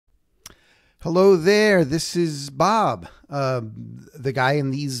Hello there. This is Bob, the guy in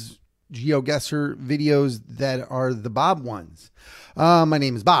these Geoguessr videos that are the Bob ones. My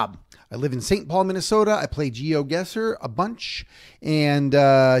name is Bob. I live in St. Paul, Minnesota. I play Geoguessr a bunch. And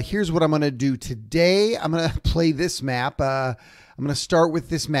here's what I'm going to do today. I'm going to play this map. I'm going to start with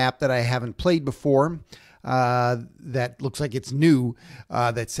this map that I haven't played before. That looks like it's new.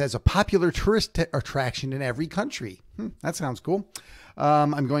 That says a popular tourist attraction in every country. That sounds cool.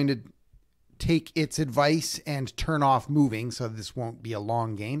 I'm going to take its advice and turn off moving, so this won't be a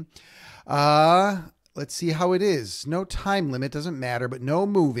long game. Let's see how it is. No time limit, doesn't matter, but no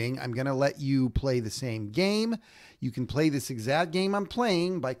moving. I'm going to let you play the same game. You can play this exact game I'm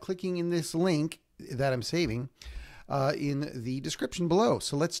playing by clicking in this link that I'm saving in the description below.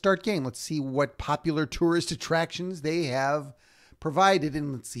 So let's start game. Let's see what popular tourist attractions they have provided,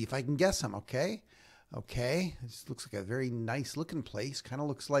 and let's see if I can guess them, okay? Okay, this looks like a very nice looking place. Kind of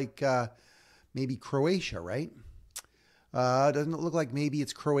looks like maybe Croatia, right? Doesn't it look like maybe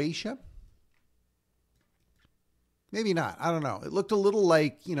it's Croatia? Maybe not. I don't know. It looked a little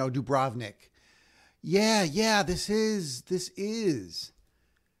like, you know, Dubrovnik. Yeah, this is.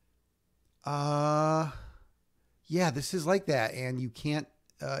 Yeah, this is like that. And you can't,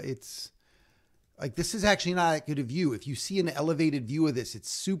 it's like, this is actually not that good a view. If you see an elevated view of this,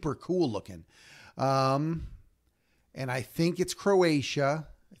 it's super cool looking. And I think it's Croatia.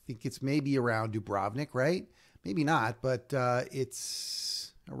 I think it's maybe around Dubrovnik, right? Maybe not, but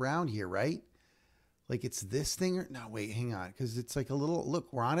it's around here, right? Like it's this thing or no, wait, hang on. Because it's like a little,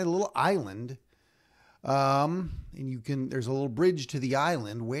 look, we're on a little island. And there's a little bridge to the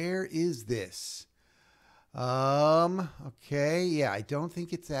island. Where is this? Okay. Yeah, I don't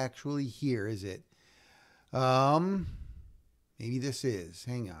think it's actually here, is it? Maybe this is,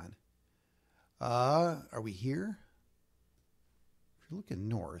 hang on. Are we here? If you're looking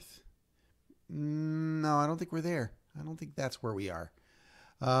north. No, I don't think we're there. I don't think that's where we are.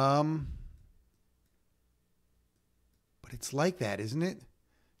 But it's like that, isn't it?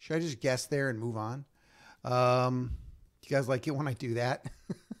 Should I just guess there and move on? Do you guys like it when I do that?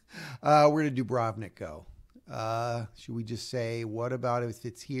 Where did Dubrovnik go? Should we just say, what about if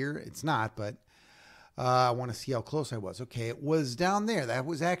it's here? It's not, but I want to see how close I was. Okay, it was down there. That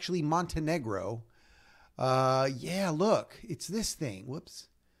was actually Montenegro. Yeah, look, it's this thing. Whoops.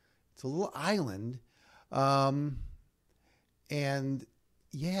 It's a little island. And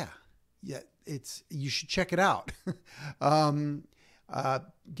yeah, you should check it out.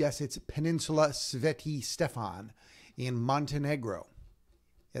 Guess it's Peninsula Sveti Stefan in Montenegro.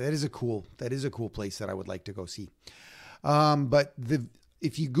 Yeah, that is a cool place that I would like to go see. But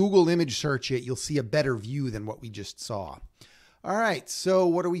if you Google image search it, you'll see a better view than what we just saw. All right, so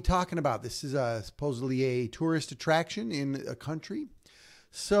what are we talking about? This is supposedly a tourist attraction in a country.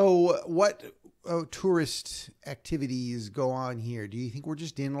 So what tourist activities go on here? Do you think we're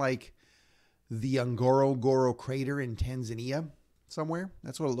just in like the Ngorongoro crater in Tanzania somewhere?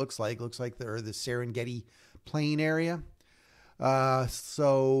 That's what it looks like. It looks like the Serengeti plain area.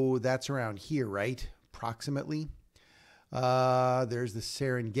 So that's around here, right? Approximately. There's the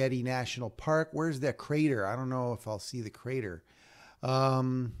Serengeti National Park. Where's that crater? I don't know if I'll see the crater. How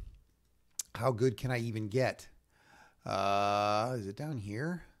good can I even get? Is it down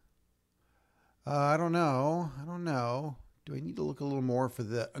here? I don't know. Do I need to look a little more for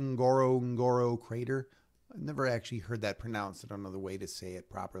the Ngorongoro crater? I've never actually heard that pronounced. I don't know the way to say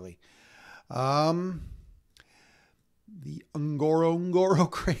it properly. The Ngorongoro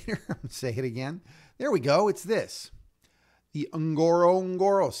crater. I'm going to say it again. There we go. It's this. The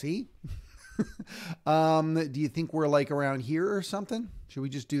Ngorongoro. See? Do you think we're like around here or something? Should we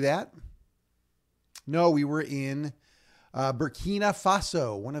just do that? No, we were in Burkina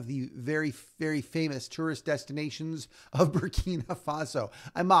Faso, one of the very, very famous tourist destinations of Burkina Faso.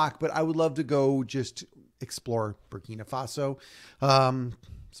 I mock, but I would love to go just explore Burkina Faso.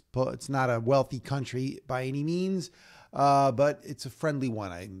 It's not a wealthy country by any means, but it's a friendly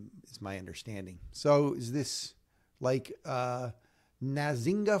one, is my understanding. So is this like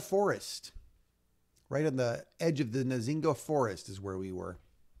Nazinga Forest? Right on the edge of the Nazinga Forest is where we were.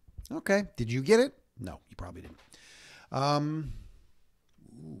 Okay. Did you get it? No, you probably didn't. Ooh,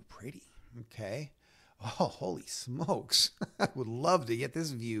 pretty. Okay. Oh, holy smokes. I would love to get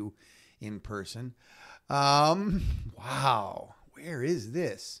this view in person. Wow. Where is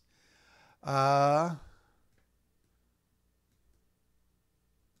this? Don't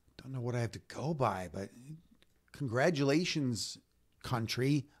know what I have to go by, but congratulations,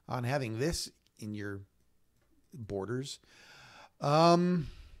 country, on having this in your borders. Do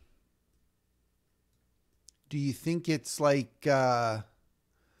you think it's like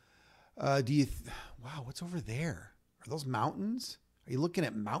Do you? Wow, what's over there? Are those mountains? Are you looking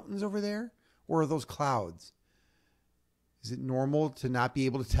at mountains over there, or are those clouds? Is it normal to not be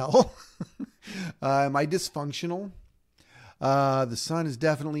able to tell? Am I dysfunctional? The sun is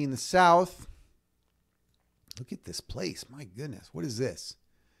definitely in the south. Look at this place. My goodness. What is this?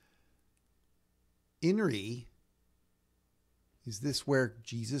 Inri. Is this where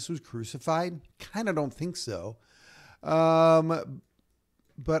Jesus was crucified? Kind of don't think so.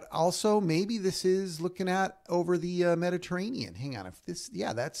 But also maybe this is looking at over the Mediterranean. Hang on. If this,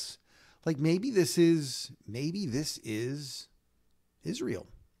 yeah, that's like maybe this is Israel.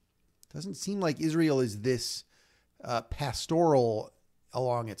 Doesn't seem like Israel is this pastoral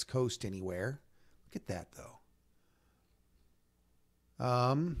along its coast anywhere. Look at that though.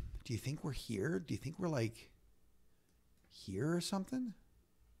 Do you think we're here? Do you think we're like here or something?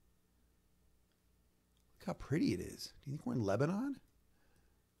 Look how pretty it is. Do you think we're in Lebanon?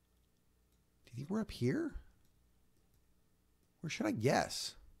 Do you think we're up here? Where should I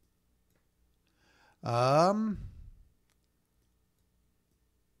guess? Do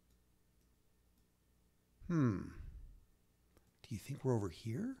you think we're over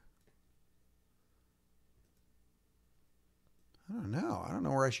here? I don't know. I don't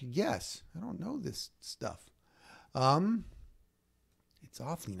know where I should guess. I don't know this stuff. It's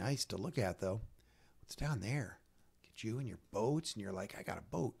awfully nice to look at though. What's down there? Get you and your boats and you're like, I got a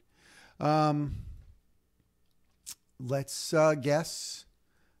boat. Let's guess.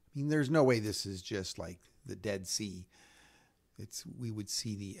 I mean, there's no way this is just like the Dead Sea. I think we would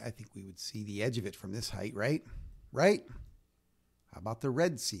see the edge of it from this height, right? Right? How about the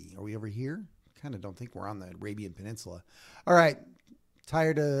Red Sea? Are we over here? Kind of don't think we're on the Arabian Peninsula. All right.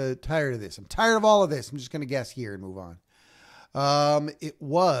 Tired of this. I'm tired of all of this. I'm just going to guess here and move on. It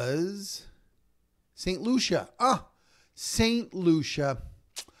was St. Lucia. St. Lucia.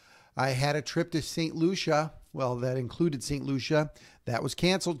 I had a trip to St. Lucia. Well, that included St. Lucia. That was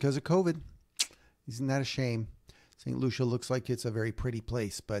canceled because of COVID. Isn't that a shame? St. Lucia looks like it's a very pretty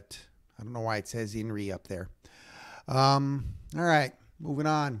place, but I don't know why it says Inri up there. All right, moving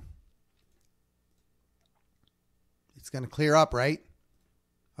on. It's going to clear up, right?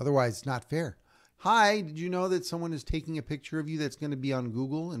 Otherwise, it's not fair. Hi, did you know that someone is taking a picture of you that's going to be on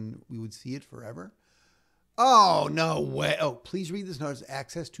Google and we would see it forever? Oh, no way. Oh, please read this notice.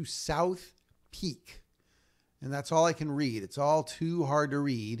 Access to South Peak. And that's all I can read. It's all too hard to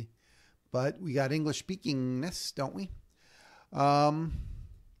read. But we got English speakingness, don't we? Where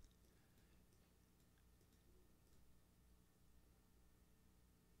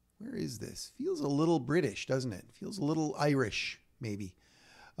is this? Feels a little British, doesn't it? Feels a little Irish, maybe.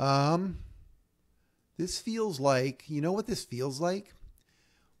 This feels like, you know what this feels like?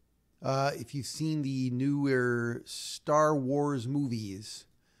 If you've seen the newer Star Wars movies,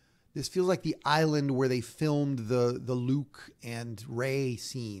 this feels like the island where they filmed the Luke and Rey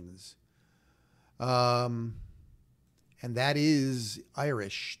scenes. And that is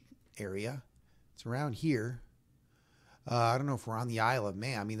Irish area. It's around here. I don't know if we're on the Isle of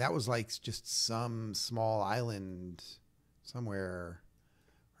Man. I mean, that was like just some small island somewhere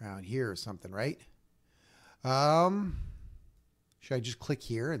around here or something, right? Should I just click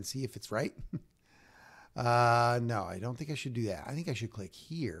here and see if it's right? No, I don't think I should do that. I think I should click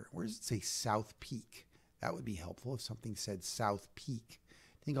here. Where does it say South Peak? That would be helpful if something said South Peak.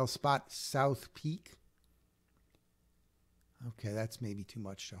 I think I'll spot South Peak. Okay, that's maybe too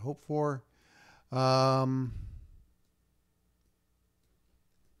much to hope for. Hang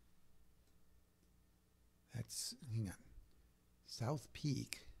on. South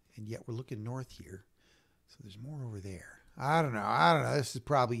Peak, and yet we're looking north here. So there's more over there. I don't know. This is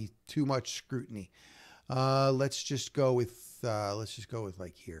probably too much scrutiny. Let's just go with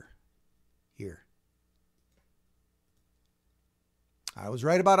like here. Here. I was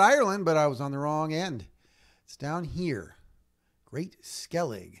right about Ireland, but I was on the wrong end. It's down here. Great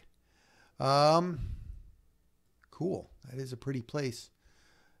Skellig. Cool. That is a pretty place.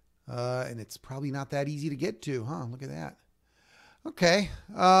 And it's probably not that easy to get to, huh? Look at that. Okay.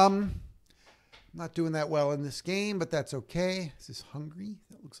 Not doing that well in this game, but that's okay. This is Hungary.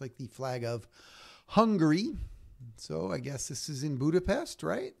 That looks like the flag of Hungary. So I guess this is in Budapest,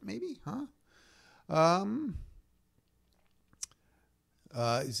 right? Maybe, huh?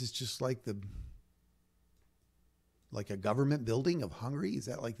 Is this just like a government building of Hungary? Is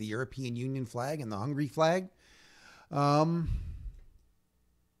that like the European Union flag and the Hungary flag? I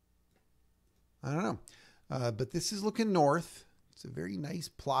don't know. But this is looking north. It's a very nice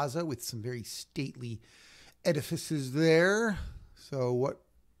plaza with some very stately edifices there. So what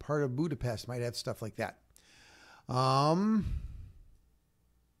part of Budapest might have stuff like that?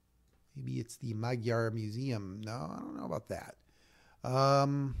 Maybe it's the Magyar Museum. No, I don't know about that. Are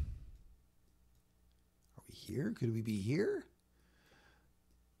we here? Could we be here?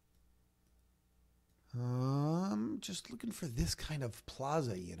 Just looking for this kind of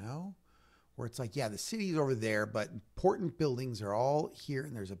plaza, you know, where it's like, yeah, the city's over there, but important buildings are all here,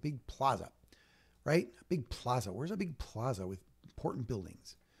 and there's a big plaza, right? A big plaza. Where's a big plaza with important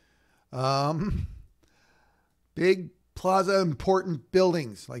buildings? Big plaza, important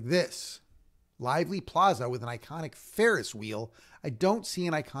buildings like this. Lively plaza with an iconic Ferris wheel. I don't see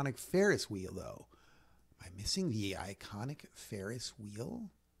an iconic Ferris wheel, though. Am I missing the iconic Ferris wheel?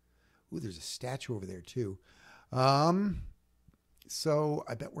 Ooh, there's a statue over there, too. So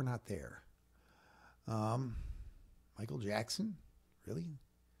I bet we're not there. Michael Jackson? Really?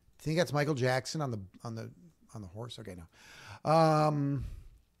 Think that's Michael Jackson on the horse? Okay, no.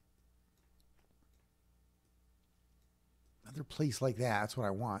 Another place like that. That's what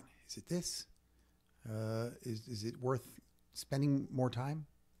I want. Is it this? Is it worth spending more time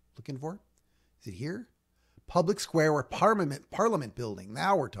looking for? Is it here? Public Square or Parliament Building.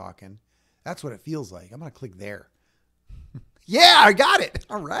 Now we're talking. That's what it feels like. I'm going to click there. Yeah, I got it.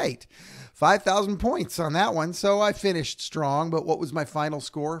 All right. 5,000 points on that one. So I finished strong, but what was my final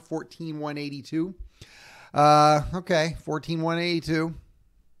score? 14,182. Okay, 14,182.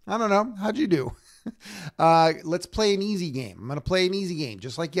 I don't know. How'd you do? Let's play an easy game. I'm going to play an easy game.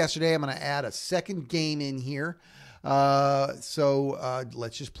 Just like yesterday, I'm going to add a second game in here. So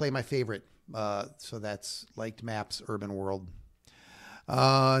let's just play my favorite. So that's Liked Maps Urban World.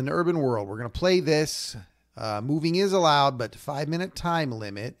 An Urban World. We're going to play this. Moving is allowed, but 5-minute time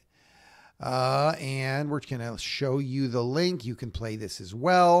limit. And we're going to show you the link. You can play this as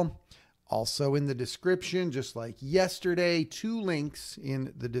well. Also in the description, just like yesterday, 2 links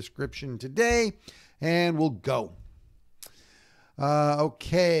in the description today, and we'll go.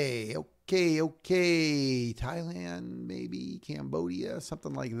 Okay. Thailand, maybe Cambodia,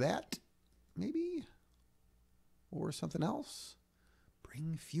 something like that, maybe, or something else.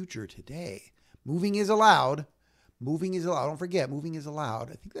 Bring future today. Moving is allowed. Moving is allowed. Don't forget, moving is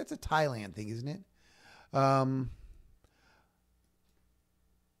allowed. I think that's a Thailand thing, isn't it?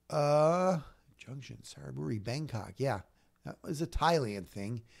 Junction, Saraburi, Bangkok. Yeah, that was a Thailand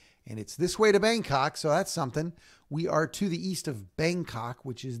thing. And it's this way to Bangkok, so that's something. We are to the east of Bangkok,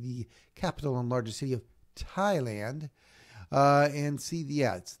 which is the capital and largest city of Thailand. And see,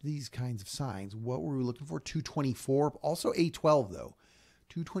 yeah, it's these kinds of signs. What were we looking for? 224. Also A12, though.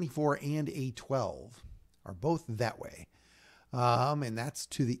 224 and A12 are both that way. And that's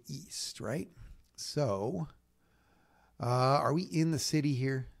to the east, right? So, are we in the city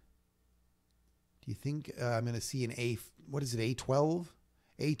here? Do you think I'm going to see an A, what is it, A12?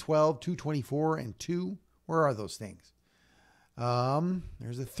 A12, 224, and 2. Where are those things?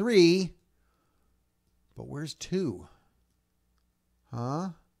 There's a 3, but where's 2? Huh?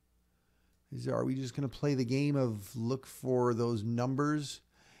 Are we just going to play the game of look for those numbers?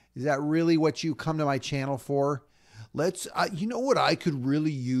 Is that really what you come to my channel for? Let's, you know what I could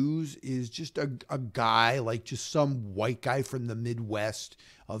really use is just a guy, like just some white guy from the Midwest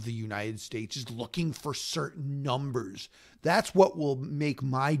of the United States, just looking for certain numbers. That's what will make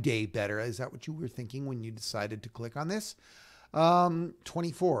my day better. Is that what you were thinking when you decided to click on this?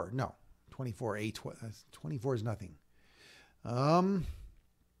 24, no, 24, 24 is nothing. Do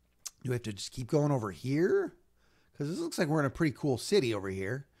we have to just keep going over here? Because this looks like we're in a pretty cool city over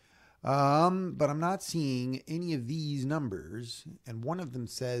here. But I'm not seeing any of these numbers. And one of them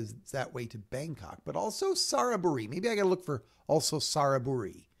says it's that way to Bangkok, but also Saraburi. Maybe I got to look for also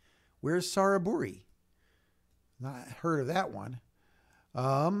Saraburi. Where's Saraburi? Not heard of that one.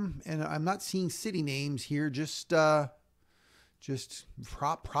 And I'm not seeing city names here, just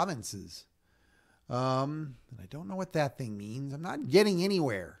provinces. And I don't know what that thing means. I'm not getting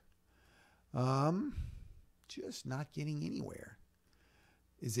anywhere. Just not getting anywhere.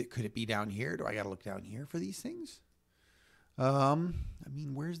 Could it be down here? Do I got to look down here for these things? I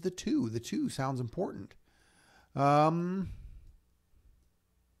mean, where's the 2? The 2 sounds important. No,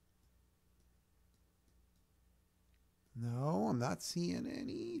 I'm not seeing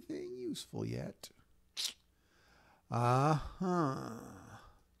anything useful yet. Do I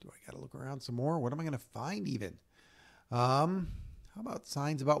got to look around some more? What am I going to find even? How about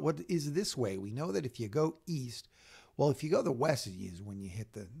signs about what is this way? We know that if you go east, well, if you go the west is when you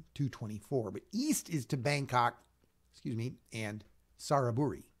hit the 224, but east is to Bangkok, and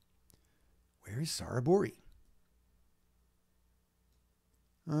Saraburi. Where is Saraburi?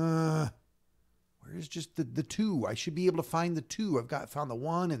 Where's just the 2? I should be able to find the 2. I've found the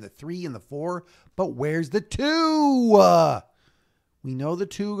 1 and the 3 and the 4, but where's the 2? We know the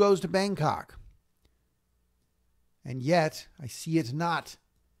 2 goes to Bangkok. And yet, I see it not.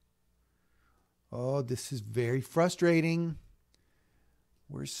 Oh, this is very frustrating.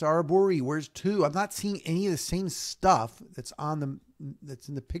 Where's Saraburi? Where's 2? I'm not seeing any of the same stuff that's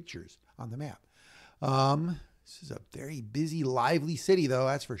in the pictures on the map. This is a very busy, lively city, though,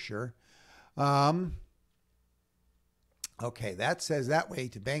 that's for sure. Okay, that says that way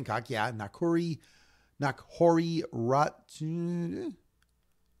to Bangkok. Yeah, Nakhori Rat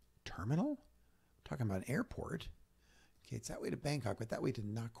Terminal? I'm talking about an airport. Okay, it's that way to Bangkok, but that way to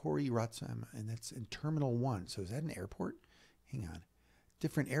Nakhori Ratsam, and that's in Terminal 1. So is that an airport? Hang on.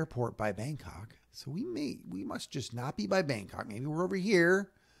 Different airport by Bangkok. So we must just not be by Bangkok. Maybe we're over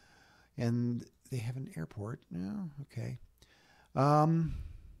here, and they have an airport. No, okay. Are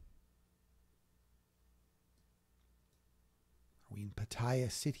we in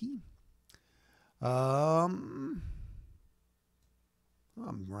Pattaya City? I'm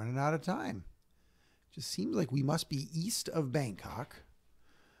running out of time. Just seems like we must be east of Bangkok.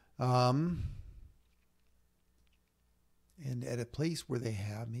 And at a place where they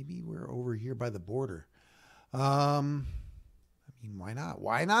have, maybe we're over here by the border. I mean, why not?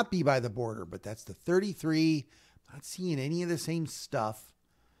 Why not be by the border? But that's the 33. Not seeing any of the same stuff.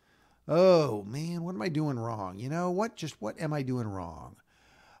 Oh, man, what am I doing wrong? You know what? Just what am I doing wrong?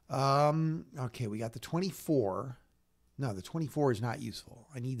 Okay, we got the 24. No, the 24 is not useful.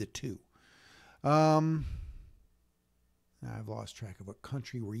 I need the 2. I've lost track of what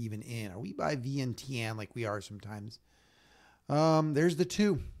country we're even in. Are we by Vientiane like we are sometimes? There's the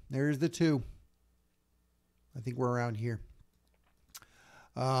 2. There's the 2. I think we're around here.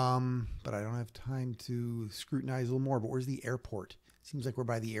 But I don't have time to scrutinize a little more. But where's the airport? Seems like we're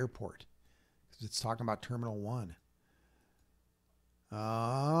by the airport. Because it's talking about Terminal 1.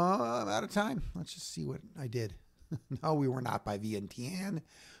 I'm out of time. Let's just see what I did. No, we were not by Vientiane.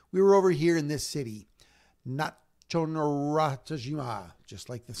 We were over here in this city. Nachonoratajima, just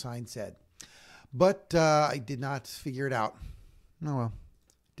like the sign said. But I did not figure it out. Oh, well.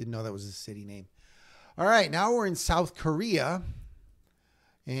 Didn't know that was a city name. All right, now we're in South Korea.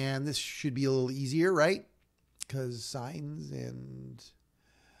 And this should be a little easier, right? Because signs and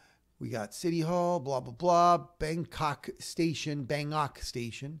we got City Hall, blah, blah, blah. Bangkok Station.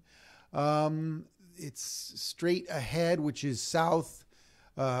 It's straight ahead, which is south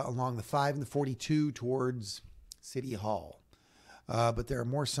along the 5 and the 42 towards City Hall. But there are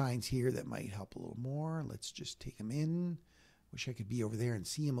more signs here that might help a little more. Let's just take them in. Wish I could be over there and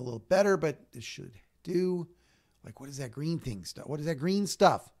see them a little better, but this should do. Like, what is that green thing stuff? What is that green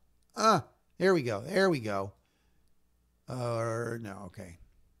stuff? There we go. There we go. No, okay.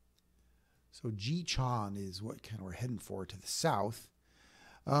 So Jichon is what kind of we're heading for to the south.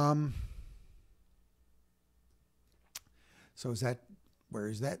 So is that, where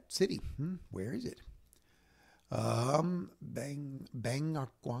is that city? Where is it?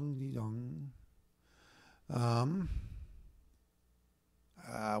 Bangakwanggyeong. What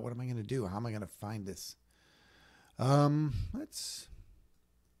am I going to do? How am I going to find this?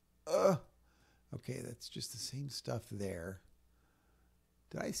 Okay, that's just the same stuff there.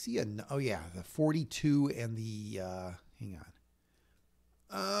 Did I see oh yeah, the 42 and the, hang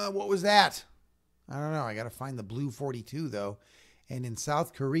on. What was that? I don't know. I got to find the blue 42 though. And in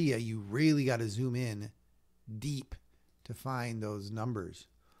South Korea, you really got to zoom in deep to find those numbers.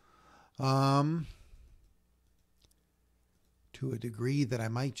 To a degree that I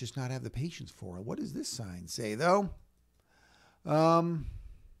might just not have the patience for. What does this sign say though?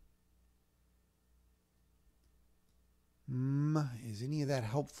 Is any of that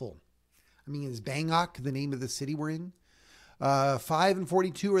helpful? I mean, is Bangkok the name of the city we're in? 5 and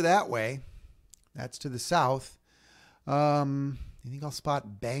 42 are that way. That's to the south. You think I'll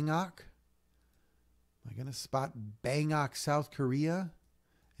spot Bangkok? Am I going to spot Bangkok, South Korea?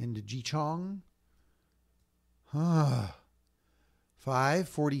 And Jichong? 5,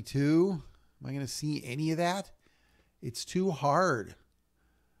 42. Am I going to see any of that? It's too hard.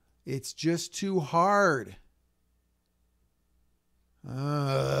 It's just too hard.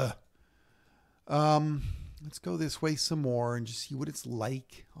 Let's go this way some more and just see what it's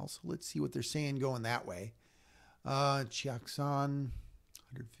like. Also, let's see what they're saying going that way. Chiaksan,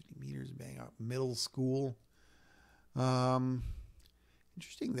 150 meters, Bangkok Middle School.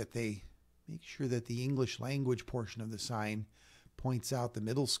 Interesting that they make sure that the English language portion of the sign points out the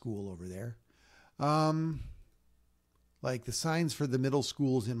middle school over there. Like the signs for the middle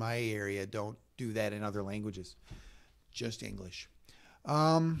schools in my area don't do that in other languages, just English.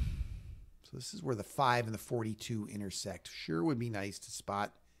 So this is where the 5 and the 42 intersect. Sure would be nice to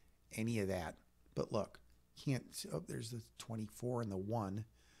spot any of that. But look, can't. Oh, there's the 24 and the 1.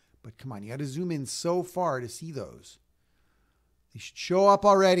 But come on, you got to zoom in so far to see those. They should show up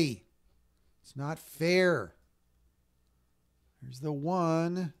already. It's not fair. There's the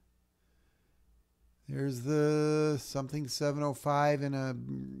 1. There's the something 705 in a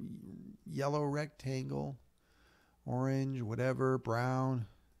yellow rectangle. Orange, whatever, brown.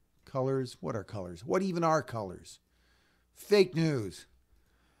 Colors. What are colors? What even are colors? Fake news.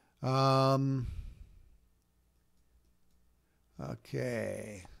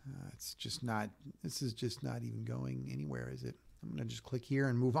 Okay. It's just not, this is just not even going anywhere, is it? I'm going to just click here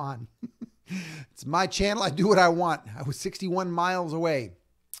and move on. It's my channel. I do what I want. I was 61 miles away.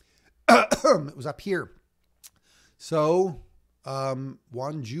 It was up here. So,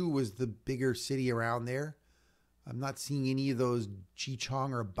 Gwangju was the bigger city around there. I'm not seeing any of those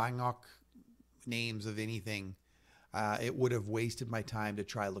Jichong or Bangkok names of anything. It would have wasted my time to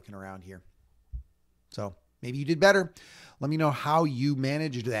try looking around here. So maybe you did better. Let me know how you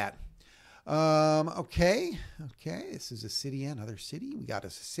managed that. Okay. This is a city, another city. We got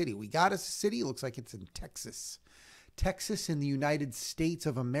us a city. Looks like it's in Texas. Texas in the United States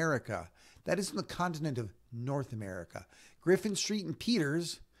of America. That is in the continent of North America. Griffin Street in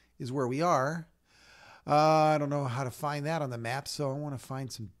Peters is where we are. I don't know how to find that on the map, so I want to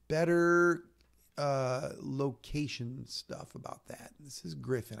find some better location stuff about that. This is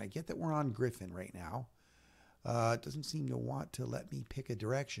Griffin. I get that we're on Griffin right now. It doesn't seem to want to let me pick a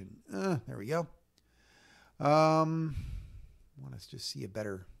direction. There we go. I want us to see a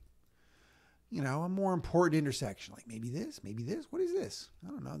better, a more important intersection. Like maybe this. What is this? I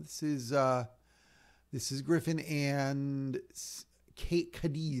don't know. This is Griffin and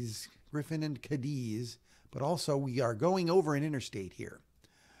Cadiz. Griffin and Cadiz. But also we are going over an interstate here.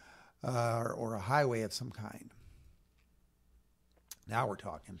 Or a highway of some kind. Now we're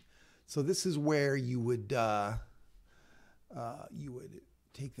talking. So this is where you would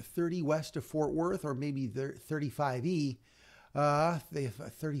take the 30 west of Fort Worth, or maybe the 35E. They have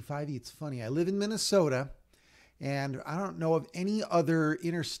a 35E. It's funny. I live in Minnesota, and I don't know of any other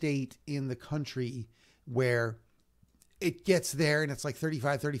interstate in the country where it gets there and it's like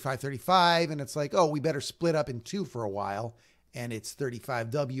 35, 35, 35, and it's like, oh, we better split up in two for a while. And it's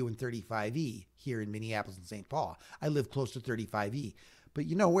 35W and 35E here in Minneapolis and St. Paul. I live close to 35E. But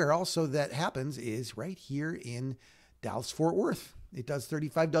you know where also that happens is right here in Dallas-Fort Worth. It does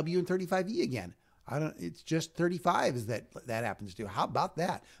 35W and 35E again. It's just 35 is that happens to. How about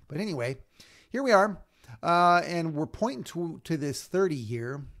that? But anyway, here we are. And we're pointing to this 30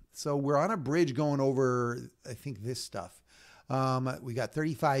 here. So we're on a bridge going over, I think, this stuff. We got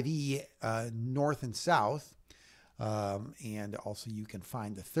 35E north and south. And also you can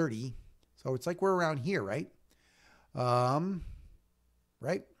find the 30. So it's like we're around here, right?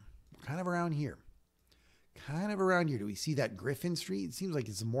 Right? Kind of around here. Do we see that Griffin Street? It seems like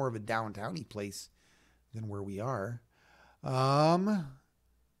it's more of a downtown-y place than where we are. So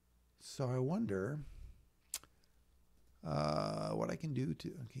I wonder what I can do to...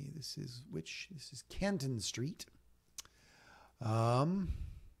 Okay, this is Canton Street.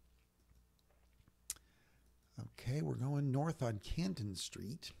 Okay, we're going north on Canton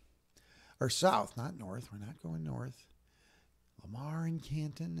Street. Or south, not north. We're not going north. Lamar and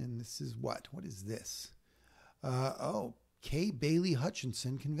Canton, and this is what? What is this? K. Bailey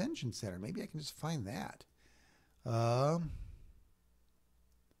Hutchinson Convention Center. Maybe I can just find that.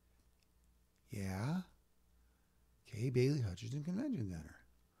 Yeah. K. Bailey Hutchinson Convention Center.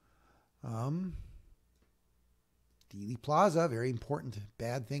 Dealey Plaza, very important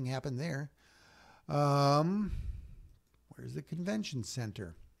bad thing happened there. Where's the convention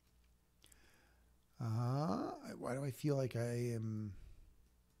center? Why do I feel like I am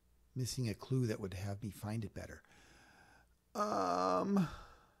missing a clue that would have me find it better? Got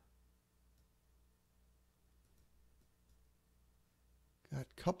a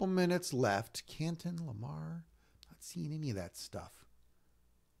couple minutes left. Canton, Lamar, not seeing any of that stuff.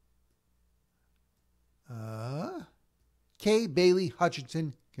 K. Bailey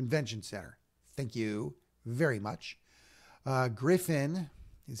Hutchinson Convention Center. Thank you very much. Griffin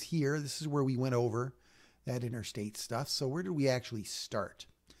is here. This is where we went over that interstate stuff. So where did we actually start?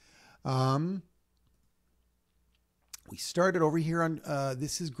 We started over here on,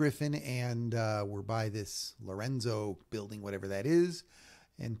 this is Griffin, and we're by this Lorenzo building, whatever that is,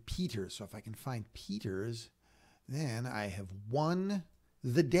 and Peters. So if I can find Peters, then I have won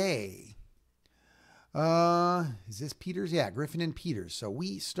the day. Is this Peters? Yeah, Griffin and Peters. So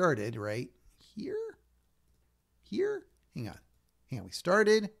we started right here. Hang on. We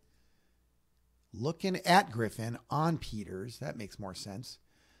started looking at Griffin on Peters. That makes more sense.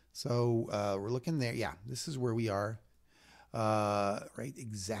 So we're looking there. Yeah, this is where we are. Right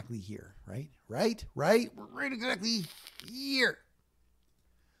exactly here. Right. We're right exactly here.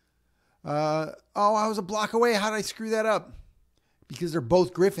 Oh, I was a block away. How did I screw that up? Because they're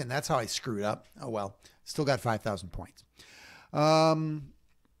both Griffin. That's how I screwed up. Oh, well. Still got 5,000 points.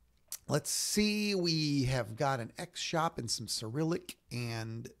 Let's see. We have got an X shop and some Cyrillic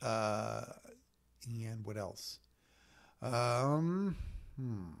and what else? What am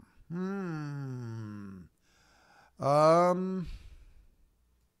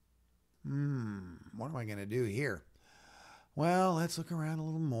I going to do here? Well, let's look around a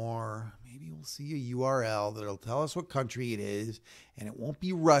little more. Maybe we'll see a URL that'll tell us what country it is, and it won't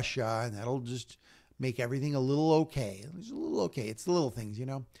be Russia, and that'll just make everything a little okay. It's a little okay. It's the little things, you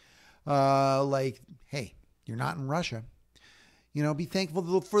know. Like, hey, you're not in Russia. You know, be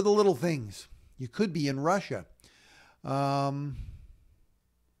thankful for the little things. You could be in Russia. But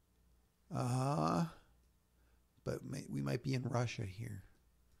we might be in Russia here.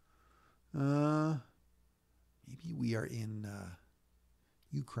 Maybe we are in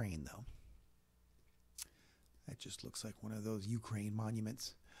Ukraine, though. That just looks like one of those Ukraine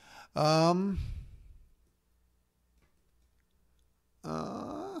monuments. You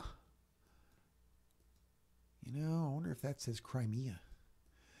know, I wonder if that says Crimea.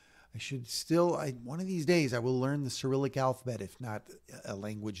 I should still, one of these days, I will learn the Cyrillic alphabet, if not a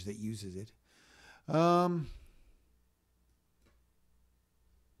language that uses it. No,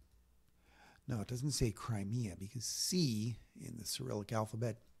 it doesn't say Crimea because C in the Cyrillic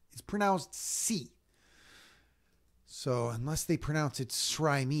alphabet is pronounced C. So unless they pronounce it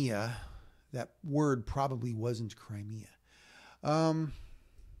Crimea, that word probably wasn't Crimea.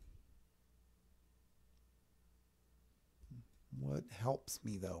 What helps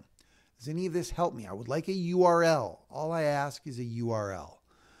me, though? Does any of this help me? I would like a URL. All I ask is a URL.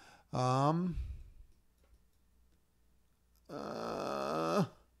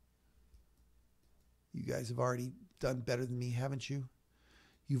 You guys have already done better than me, haven't you?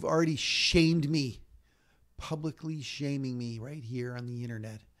 You've already shamed me, publicly shaming me right here on the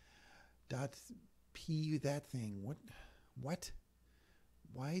internet. .p that thing. What?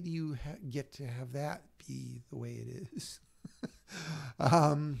 Why do you get to have that be the way it is?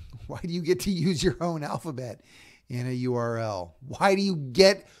 Why do you get to use your own alphabet in a URL? Why do you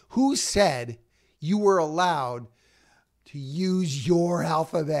get, who said you were allowed to use your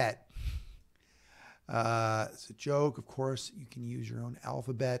alphabet? It's a joke, of course. You can use your own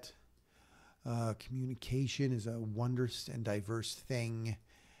alphabet. Communication is a wondrous and diverse thing.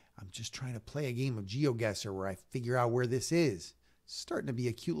 I'm just trying to play a game of Geoguessr where I figure out where this is. It's starting to be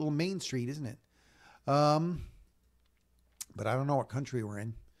a cute little main street, isn't it? But I don't know what country we're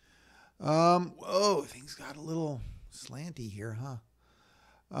in. Whoa, things got a little slanty here,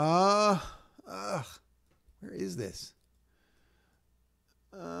 huh? Where is this?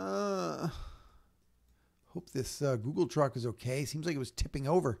 Hope this Google truck is okay. Seems like it was tipping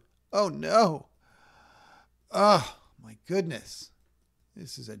over. Oh no. Oh my goodness.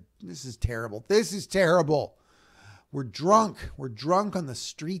 This is terrible. This is terrible. We're drunk. We're drunk on the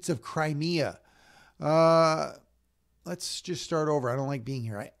streets of Crimea. Let's just start over. I don't like being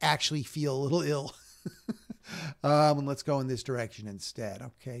here. I actually feel a little ill. And let's go in this direction instead.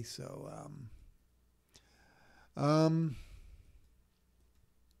 Okay, so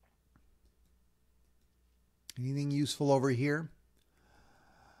anything useful over here?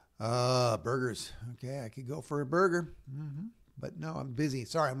 Burgers. Okay, I could go for a burger. But no, I'm busy.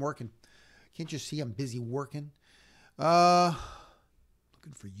 Sorry, I'm working. Can't you see I'm busy working?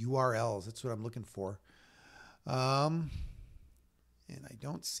 Looking for URLs. That's what I'm looking for. And I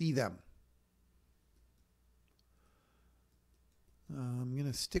don't see them. I'm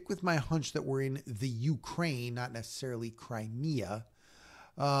going to stick with my hunch that we're in the Ukraine, not necessarily Crimea.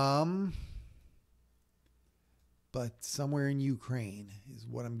 But somewhere in Ukraine is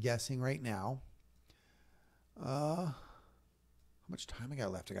what I'm guessing right now. How much time I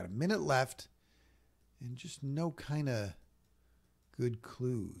got left? I got a minute left and just no kind of good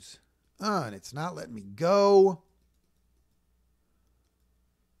clues. And it's not letting me go.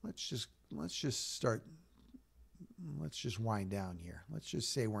 Let's just wind down here. Let's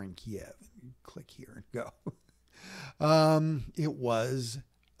just say we're in Kiev. Click here and go. It was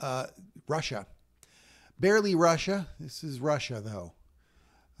Russia. Barely Russia. This is Russia, though.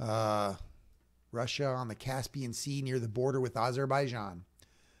 Russia on the Caspian Sea near the border with Azerbaijan.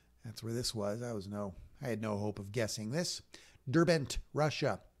 That's where this was. I had no hope of guessing this. Derbent,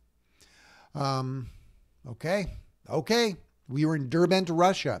 Russia. Okay. We were in Derbent,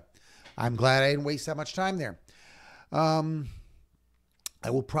 Russia. I'm glad I didn't waste that much time there. I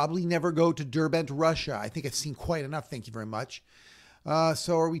will probably never go to Derbent, Russia. I think I've seen quite enough. Thank you very much.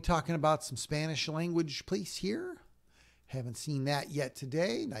 So are we talking about some Spanish language place here? Haven't seen that yet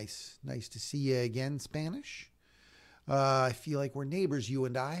today. Nice to see you again, Spanish. I feel like we're neighbors, you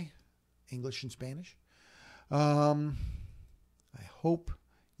and I, English and Spanish. I hope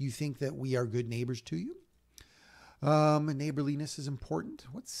you think that we are good neighbors to you. Neighborliness is important.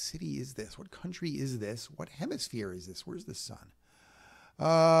 What city is this? What country is this? What hemisphere is this? Where's the sun?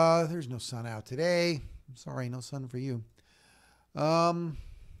 There's no sun out today. I'm sorry, no sun for you. It's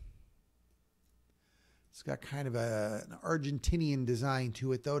got kind of an Argentinian design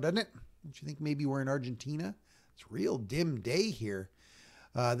to it, though, doesn't it? Don't you think maybe we're in Argentina? It's a real dim day here.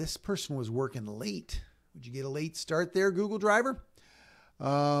 This person was working late. Would you get a late start there, Google driver?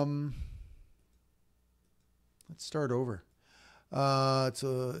 Let's start over. It's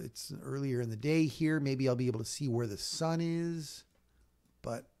earlier in the day here. Maybe I'll be able to see where the sun is,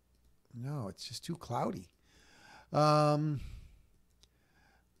 but no, it's just too cloudy. You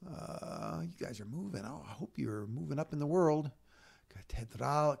guys are moving. Oh, I hope you're moving up in the world.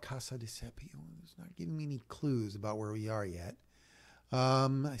 Catedral Casa de Sepio. It's not giving me any clues about where we are yet.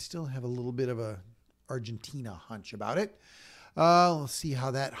 I still have a little bit of a Argentina hunch about it. We'll see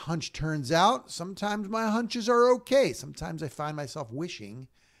how that hunch turns out. Sometimes my hunches are okay. Sometimes I find myself wishing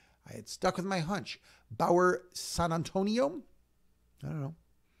I had stuck with my hunch. Bauer San Antonio? I don't know.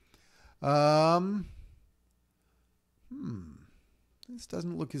 This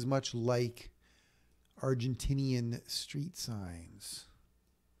doesn't look as much like Argentinian street signs.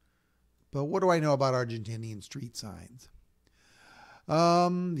 But what do I know about Argentinian street signs?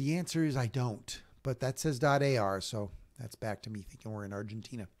 The answer is I don't. But that says .ar, so that's back to me thinking we're in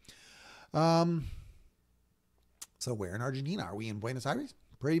Argentina. So where in Argentina? Are we in Buenos Aires?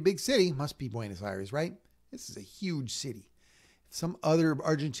 Pretty big city. Must be Buenos Aires, right? This is a huge city. If some other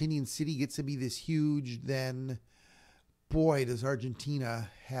Argentinian city gets to be this huge, then boy, does Argentina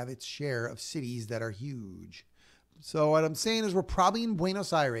have its share of cities that are huge. So what I'm saying is we're probably in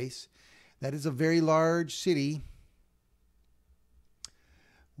Buenos Aires. That is a very large city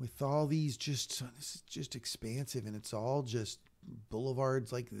with all these this is just expansive, and it's all just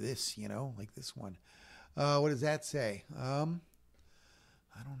boulevards like this, like this one. What does that say? I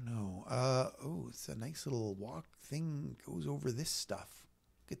don't know. Oh, it's a nice little walk thing, goes over this stuff.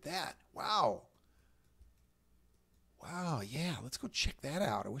 Look at that. Wow. Wow, yeah, let's go check that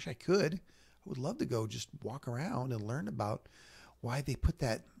out. I wish I could. I would love to go just walk around and learn about why they put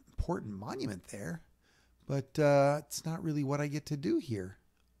that important monument there. But it's not really what I get to do here.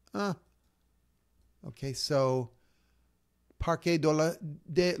 Okay, so Parque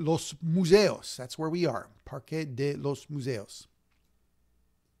de los Museos. That's where we are. Parque de los Museos.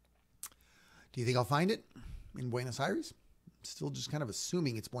 Do you think I'll find it in Buenos Aires? I'm still just kind of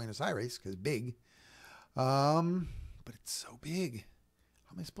assuming it's Buenos Aires because big. But it's so big.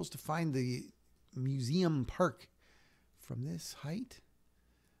 How am I supposed to find the museum park from this height?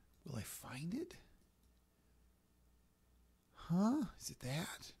 Will I find it? Huh? Is it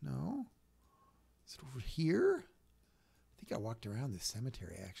that? No. Is it over here? I think I walked around this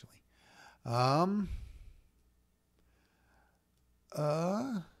cemetery actually.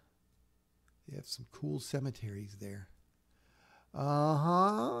 They have some cool cemeteries there.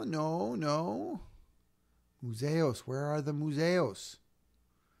 No. Museos. Where are the museos?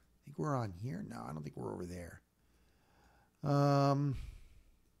 I think we're on here. No, I don't think we're over there. I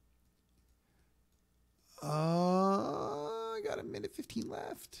got a minute 15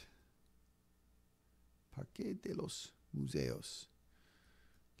 left. Parque de los Museos.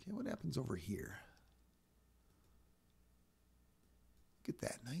 Okay, what happens over here? Look at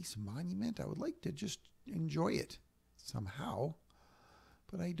that nice monument. I would like to just enjoy it somehow,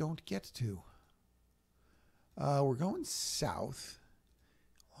 but I don't get to. We're going south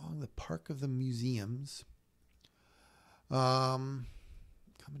along the Park of the Museums. Coming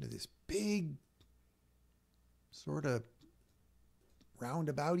to this big sort of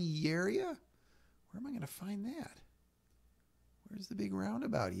roundabout-y area. Where am I going to find that? Where's the big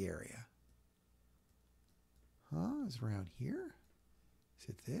roundabout-y area? Huh? Is it around here? Is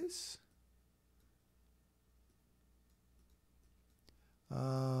it this?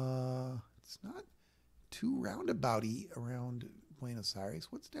 It's not too roundabouty around Buenos Aires.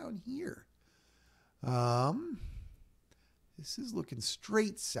 What's down here? This is looking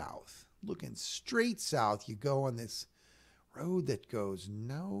straight south. Looking straight south. You go on this road that goes,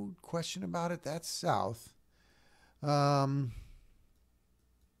 no question about it, that's south. Okay.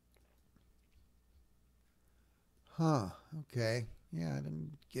 Yeah, I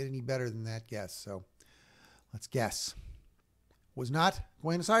didn't get any better than that guess, so let's guess. was not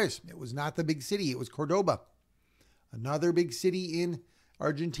Buenos Aires. It was not the big city. It was Cordoba, another big city in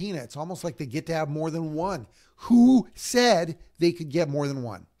Argentina. It's almost like they get to have more than one. Who said they could get more than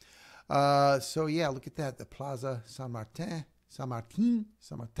one? So yeah, look at that. The Plaza San Martin. I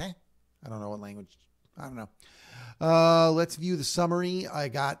don't know what language. I don't know. Let's view the summary. I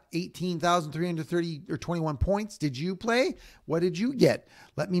got 18,330 or 21 points. Did you play? What did you get?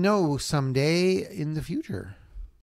 Let me know someday in the future.